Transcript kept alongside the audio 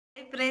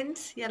Hi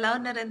friends, ఎలా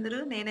ఉన్నారు అందరూ?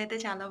 నేనైతే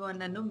చాలా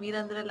బాగున్నాను.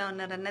 మీరందరూ ఎలా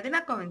ఉన్నారన్నది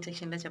నాకు కామెంట్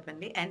సెక్షన్‌లో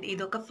చెప్పండి. అండ్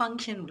ఇదొక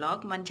ఫంక్షన్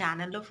వ్లాగ్. మన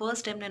ఛానెల్‌లో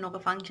ఫస్ట్ టైమ్ నేను ఒక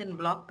ఫంక్షన్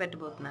వ్లాగ్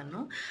పెట్టబోతున్నాను.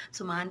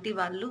 సో, మా ఆంటీ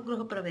వాళ్ళు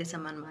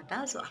గృహప్రవేశం అనమాట.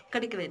 సో,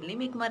 అక్కడికి వెళ్ళి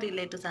మీకు మా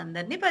రిలేటివ్స్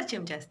అందరిని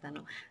పరిచయం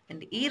చేస్తాను.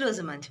 అండ్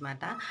ఈరోజు మంచి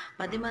మాట,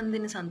 10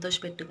 మందిని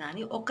సంతోషపెట్టు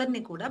గానీ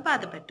ఒక్కరిని కూడా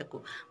బాధ పెట్టకు.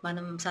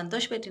 మనం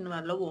సంతోషపెట్టిన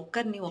వాళ్ళు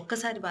ఒక్కరిని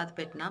ఒక్కసారి బాధ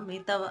పెట్టినా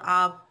మిగతా ఆ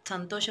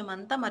సంతోషం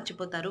అంతా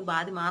మర్చిపోతారు.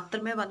 బాధ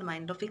మాత్రమే వాళ్ళ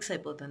మైండ్‌లో ఫిక్స్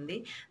అయిపోతుంది.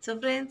 సో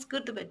ఫ్రెండ్స్,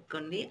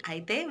 గుర్తుపెట్టుకోండి.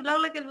 అయితే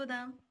వ్లాగ్‌లోకి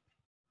వెళ్ళిపోదాం.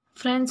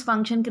 ఫ్రెండ్స్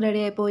ఫంక్షన్‌కి రెడీ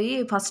అయిపోయి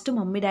ఫస్ట్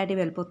మమ్మీ, డ్యాడీ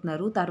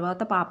వెళ్ళిపోతున్నారు.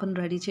 తర్వాత పాపను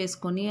రెడీ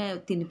చేసుకొని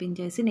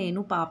తినిపించేసి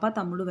నేను, పాప,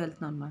 తమ్ముడు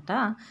వెళ్తున్నాం అనమాట.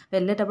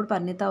 వెళ్ళేటప్పుడు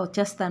పరిణీత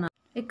వచ్చేస్తాను.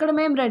 ఇక్కడ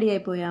మేము రెడీ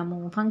అయిపోయాము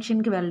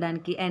ఫంక్షన్‌కి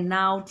వెళ్ళడానికి. అండ్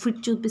నా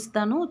అవుట్‌ఫిట్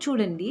చూపిస్తాను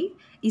చూడండి.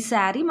 ఈ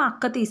శారీ మా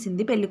అక్క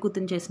తీసింది పెళ్లి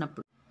కూతురిని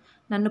చేసినప్పుడు.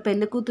 నన్ను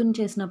పెళ్లి కూతురిని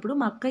చేసినప్పుడు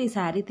మా అక్క ఈ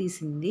శారీ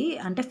తీసింది.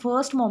 అంటే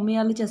ఫస్ట్ మమ్మీ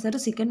వాళ్ళు చేశారు.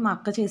 సెకండ్ మా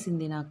అక్క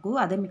చేసింది నాకు.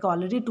 అదే మీకు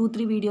ఆల్రెడీ 2,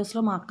 3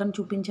 వీడియోస్‌లో మా అక్కని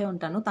చూపించే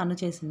ఉంటాను. తను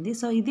చేసింది.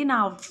 సో, ఇది నా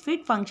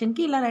అవుట్‌ఫిట్.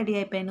 ఫంక్షన్‌కి ఇలా రెడీ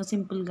అయిపోయాను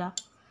సింపుల్‌గా.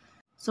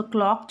 సో,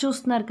 క్లాక్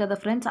చూస్తున్నారు కదా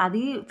ఫ్రెండ్స్,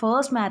 అది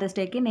ఫస్ట్ మ్యారేజ్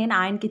డేకి నేను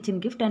ఆయనకిచ్చిన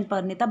గిఫ్ట్ అండ్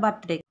పరిణీత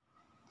బర్త్‌డేకి.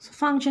 సో,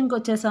 ఫంక్షన్‌కి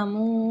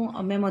వచ్చేసాము.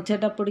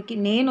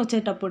 నేను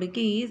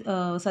వచ్చేటప్పటికి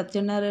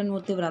సత్యనారాయణ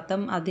మూర్తి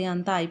వ్రతం అది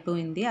అంతా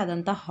అయిపోయింది.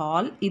 అదంతా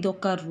హాల్.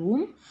 ఇదొక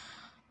రూమ్.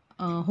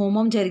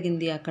 హోమం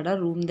జరిగింది అక్కడ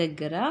రూమ్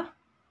దగ్గర.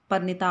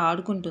 పరిణీత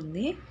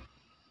ఆడుకుంటుంది.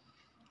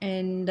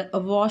 అండ్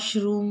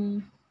వాష్‌రూమ్,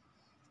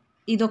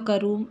 ఇదొక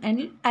రూమ్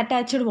అండ్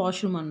అటాచ్డ్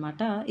వాష్‌రూమ్ అనమాట.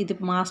 ఇది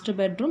మాస్టర్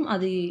బెడ్‌రూమ్,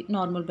 అది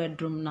నార్మల్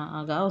బెడ్‌రూమ్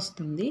లాగా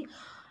వస్తుంది.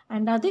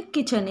 అండ్ అది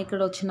కిచెన్.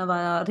 ఇక్కడ వచ్చిన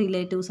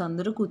రిలేటివ్స్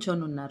అందరూ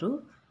కూర్చొనున్నారు.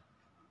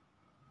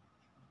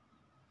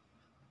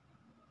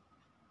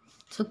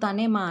 సో,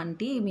 తనే మా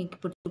ఆంటీ.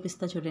 మీకిప్పుడు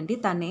చూపిస్తా చూడండి.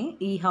 తనే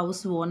ఈ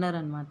హౌస్ ఓనర్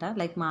అనమాట.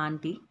 లైక్ మా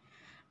ఆంటీ.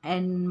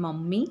 అండ్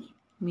మమ్మీ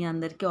మీ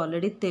అందరికీ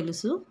ఆల్రెడీ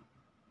తెలుసు.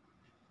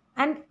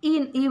 అండ్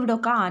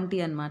ఈవిడొక ఆంటీ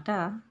అనమాట.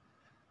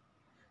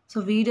 సో,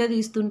 వీడియో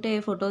తీస్తుంటే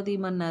ఫోటో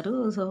తీయమన్నారు.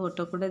 సో,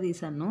 ఫోటో కూడా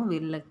తీశాను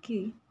వీళ్ళకి.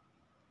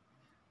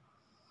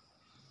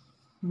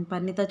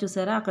 పరిణీత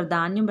చూసారా, అక్కడ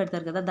ధాన్యం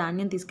పెడతారు కదా,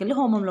 ధాన్యం తీసుకెళ్ళి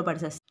హోమంలో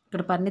పడేసేస్తారు.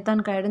 ఇక్కడ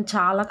పరిణీతాన్ని కాయడం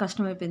చాలా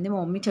కష్టమైపోయింది.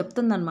 మా మమ్మీ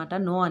చెప్తుందనమాట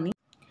నో అని.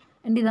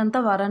 అండ్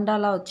ఇదంతా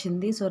వరండాలా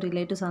వచ్చింది. సో,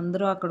 రిలేటివ్స్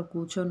అందరూ అక్కడ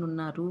కూర్చొని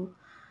ఉన్నారు.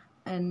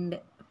 అండ్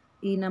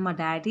ఈయన మా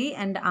డాడీ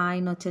అండ్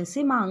ఆయన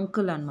వచ్చేసి మా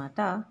అంకుల్ అనమాట.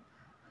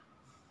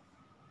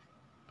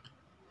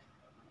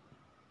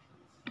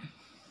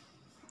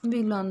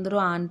 వీళ్ళు అందరూ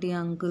ఆంటీ,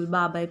 అంకుల్,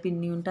 బాబాయ్,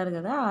 పిన్ని ఉంటారు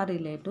కదా, ఆ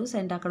రిలేటివ్స్.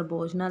 అండ్ అక్కడ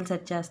భోజనాలు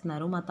సెట్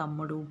చేస్తున్నారు మా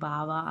తమ్ముడు,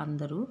 బావ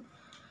అందరూ.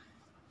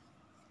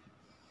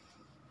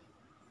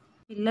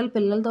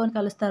 పిల్లలతో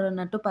కలుస్తారు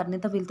అన్నట్టు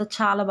పరిణీత వీళ్ళతో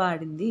చాలా బాగా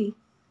ఆడింది.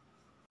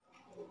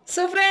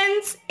 సో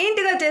ఫ్రెండ్స్,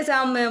 ఇంటికి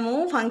వచ్చేసాము. మేము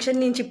ఫంక్షన్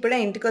నుంచి ఇప్పుడే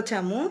ఇంటికి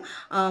వచ్చాము.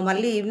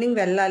 మళ్ళీ ఈవినింగ్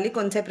వెళ్ళాలి.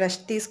 కొంచెంసేపు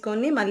రెస్ట్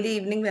తీసుకొని మళ్ళీ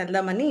ఈవినింగ్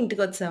వెళ్దామని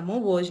ఇంటికి వచ్చాము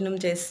భోజనం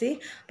చేసి.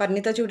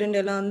 పరిణీత చూడండి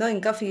ఎలా ఉందో.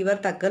 ఇంకా ఫీవర్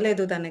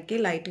తగ్గలేదు తనకి.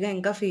 లైట్గా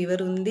ఇంకా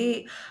ఫీవర్ ఉంది,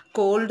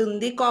 కోల్డ్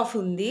ఉంది, కాఫ్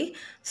ఉంది.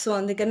 సో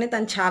అందుకనే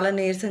తను చాలా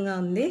నీరసంగా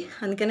ఉంది.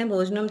 అందుకనే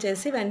భోజనం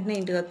చేసి వెంటనే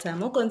ఇంటికి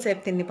వచ్చాము.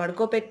 కొంచెంసేపు తిని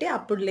పడుకోబెట్టి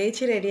అప్పుడు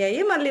లేచి రెడీ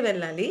అయ్యి మళ్ళీ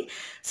వెళ్ళాలి.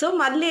 సో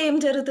మళ్ళీ ఏం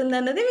జరుగుతుంది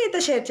అన్నది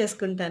మీతో షేర్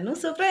చేసుకుంటాను.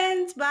 So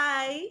friends,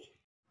 bye.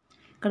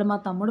 ఇక్కడ మా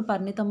తమ్ముడు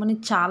పరిణీతమ్మని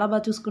చాలా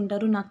బాగా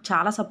చూసుకుంటారు. నాకు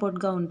చాలా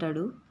సపోర్ట్గా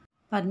ఉంటాడు.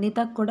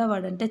 పరిణీతకు కూడా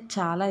వాడంటే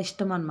చాలా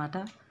ఇష్టం అనమాట.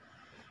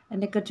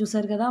 అండ్ ఇక్కడ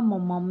చూసారు కదా మా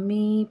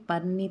మమ్మీ,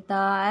 పరిణీత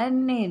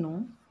అండ్ నేను.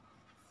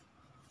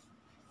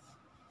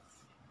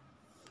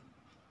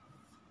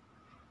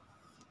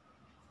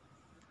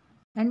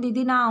 అండ్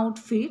ఇది నా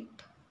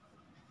అవుట్ఫిట్.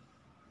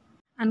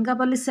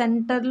 అనకాపల్లి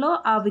సెంటర్లో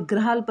ఆ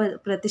విగ్రహాలు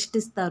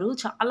ప్రతిష్ఠిస్తారు.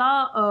 చాలా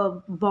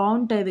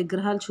బాగుంటాయి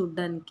విగ్రహాలు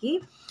చూడ్డానికి.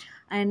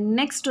 అండ్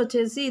నెక్స్ట్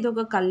వచ్చేసి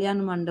ఇదొక కళ్యాణ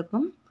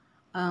మండపం.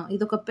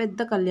 ఇదొక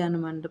పెద్ద కళ్యాణ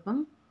మండపం.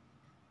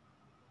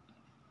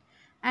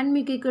 అండ్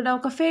మీకు ఇక్కడ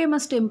ఒక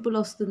ఫేమస్ టెంపుల్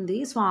వస్తుంది.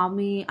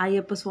 స్వామి,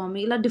 అయ్యప్ప స్వామి,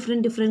 ఇలా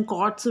డిఫరెంట్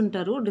గాడ్స్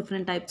ఉంటారు.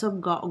 డిఫరెంట్ టైప్స్ ఆఫ్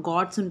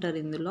గాడ్స్ ఉంటారు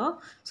ఇందులో.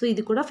 సో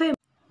ఇది కూడా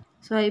ఫేమస్.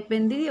 సో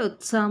అయిపోయింది,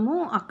 వచ్చాము.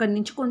 అక్కడి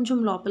నుంచి కొంచెం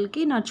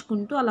లోపలికి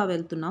నడుచుకుంటూ అలా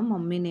వెళ్తున్నాం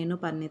మమ్మీ, నేను,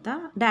 పరిణీత.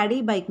 డాడీ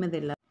బైక్ మీద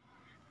వెళ్ళారు.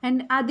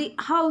 అండ్ అది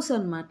హౌస్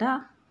అనమాట.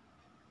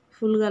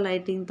 ఫుల్గా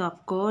లైటింగ్తో.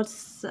 అఫ్ కోర్స్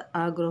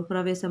ఆ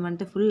గృహప్రవేశం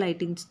అంటే ఫుల్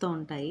లైటింగ్స్తో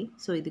ఉంటాయి.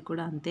 సో ఇది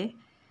కూడా అంతే.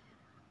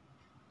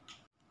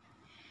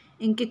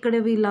 ఇంకిక్కడ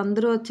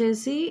వీళ్ళందరూ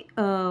వచ్చేసి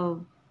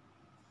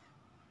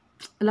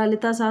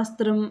లలితా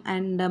శాస్త్రం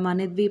అండ్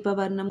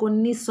మణిద్వీపవర్ణం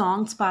కొన్ని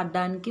సాంగ్స్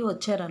పాడడానికి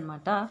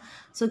వచ్చారనమాట.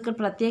 సో ఇక్కడ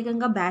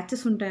ప్రత్యేకంగా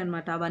బ్యాచెస్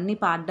ఉంటాయన్నమాట అవన్నీ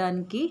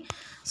పాడడానికి.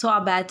 సో ఆ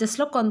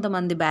బ్యాచెస్లో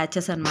కొంతమంది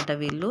బ్యాచెస్ అనమాట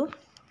వీళ్ళు.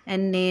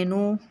 అండ్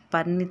నేను,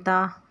 పరిణీత,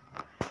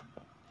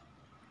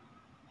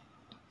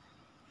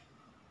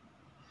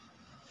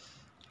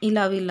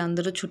 ఇలా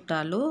వీళ్ళందరూ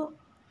చుట్టాలు.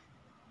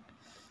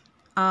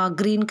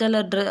 గ్రీన్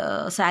కలర్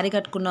శారీ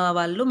కట్టుకున్న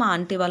వాళ్ళు మా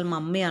ఆంటీ వాళ్ళ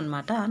మమ్మీ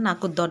అనమాట.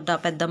 నాకు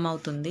పెద్దమ్మ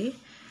అవుతుంది.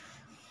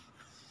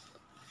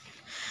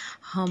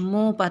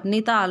 అమ్మో,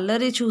 పరిణీత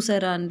అల్లరి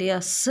చూసారా అండి,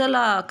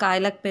 అస్సలు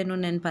కాయలేకపోయాను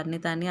నేను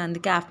పరిణీతని.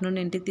 అందుకే ఆఫ్టర్నూన్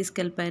ఇంటికి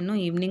తీసుకెళ్ళిపోయాను.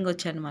 ఈవినింగ్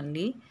వచ్చాను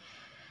మళ్ళీ.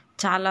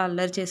 చాలా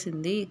అల్లరి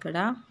చేసింది ఇక్కడ.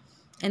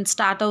 అండ్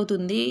స్టార్ట్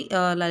అవుతుంది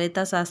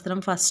లలితా శాస్త్రం.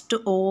 ఫస్ట్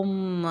ఓం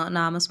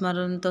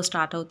నామస్మరణతో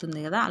స్టార్ట్ అవుతుంది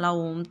కదా, అలా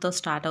ఓంతో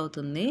స్టార్ట్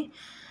అవుతుంది.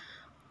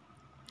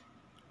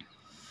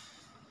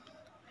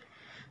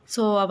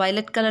 సో ఆ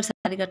వైలెట్ కలర్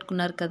శారీ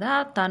కట్టుకున్నారు కదా,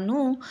 తను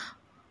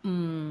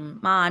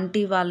మా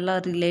ఆంటీ వాళ్ళ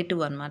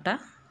రిలేటివ్ అనమాట.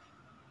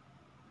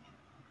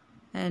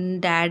 అండ్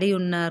డాడీ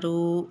ఉన్నారు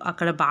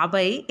అక్కడ,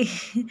 బాబాయ్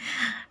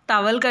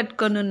టవల్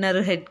కట్టుకొని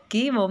ఉన్నారు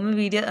హెడ్కి. మమ్మీ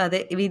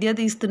వీడియో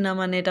తీస్తున్నాం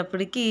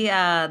అనేటప్పటికి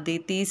అది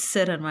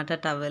తీస్తారనమాట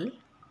టవల్.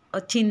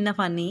 చిన్న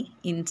ఫన్నీ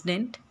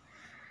ఇన్సిడెంట్.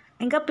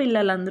 ఇంకా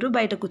పిల్లలందరూ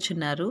బయట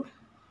కూర్చున్నారు.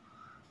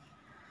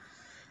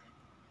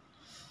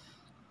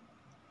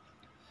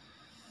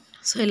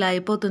 సో ఇలా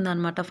అయిపోతుంది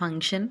అనమాట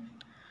ఫంక్షన్.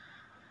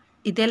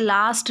 ఇదే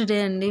లాస్ట్ డే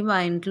అండి మా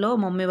ఇంట్లో,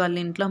 మమ్మీ వాళ్ళ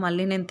ఇంట్లో.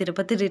 మళ్ళీ నేను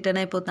తిరుపతి రిటర్న్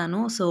అయిపోతాను.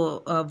 సో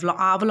ఆ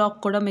వ్లాగ్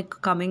కూడా మీకు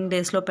కమింగ్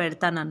డేస్లో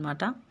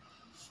పెడతానమాట.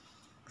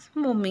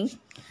 మమ్మీ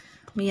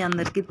మీ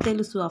అందరికీ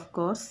తెలుసు ఆఫ్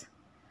కోర్స్.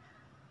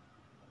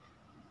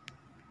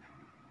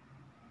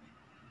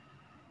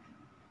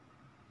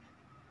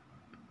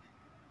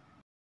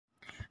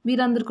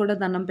 మీరందరూ కూడా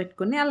దండం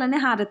పెట్టుకుని అలానే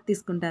హారతి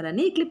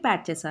తీసుకుంటారని ఈ క్లిప్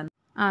యాడ్ చేశాను.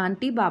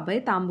 ఆంటీ బాబాయ్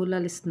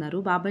తాంబూలాలు ఇస్తున్నారు.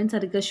 బాబాయ్ని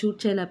సరిగ్గా షూట్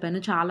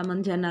చేయలేకపోయాను,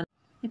 చాలామంది జనాలు.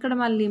 ఇక్కడ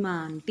మళ్ళీ మా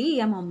ఆంటీ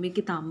ఆ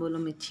మమ్మీకి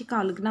తాంబూలం ఇచ్చి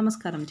కాళ్ళకి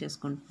నమస్కారం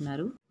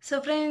చేసుకుంటున్నారు. సో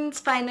ఫ్రెండ్స్,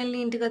 ఫైనల్లీ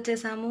ఇంటికి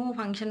వచ్చేసాము.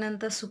 ఫంక్షన్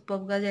అంతా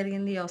సూపర్గా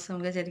జరిగింది,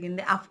 అవసరంగా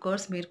జరిగింది. ఆఫ్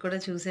కోర్స్ మీరు కూడా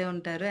చూసే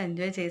ఉంటారు,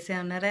 ఎంజాయ్ చేసే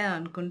ఉన్నారే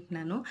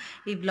అనుకుంటున్నాను.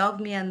 ఈ బ్లాగ్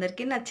మీ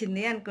అందరికీ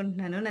నచ్చింది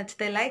అనుకుంటున్నాను.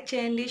 నచ్చితే లైక్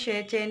చేయండి,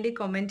 షేర్ చేయండి,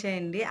 కామెంట్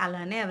చేయండి.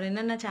 అలానే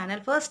ఎవరైనా నా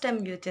ఛానల్ ఫస్ట్ టైం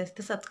వ్యూ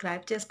చేస్తే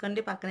సబ్స్క్రైబ్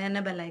చేసుకోండి, పక్కనే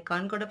ఉన్న బెల్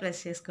ఐకాన్ కూడా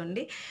ప్రెస్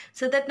చేసుకోండి.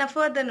 సో దట్ నా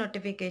ఫర్దర్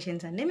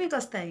నోటిఫికేషన్స్ అన్నీ మీకు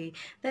వస్తాయి.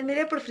 దాన్ని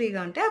మీరు ఎప్పుడు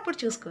ఫ్రీగా ఉంటే అప్పుడు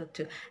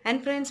చూసుకోవచ్చు.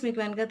 అండ్ ఫ్రెండ్స్, మీకు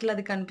వెనకట్లో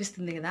అది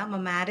కనిపిస్తుంది కదా, మా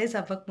మ్యారేజ్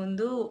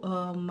అవ్వకముందు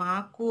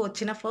మాకు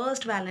వచ్చిన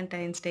ఫస్ట్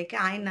వ్యాలంటైన్స్ డేకి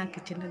ఆయన నాకు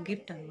ఇచ్చిన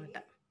గిఫ్ట్ అనమాట.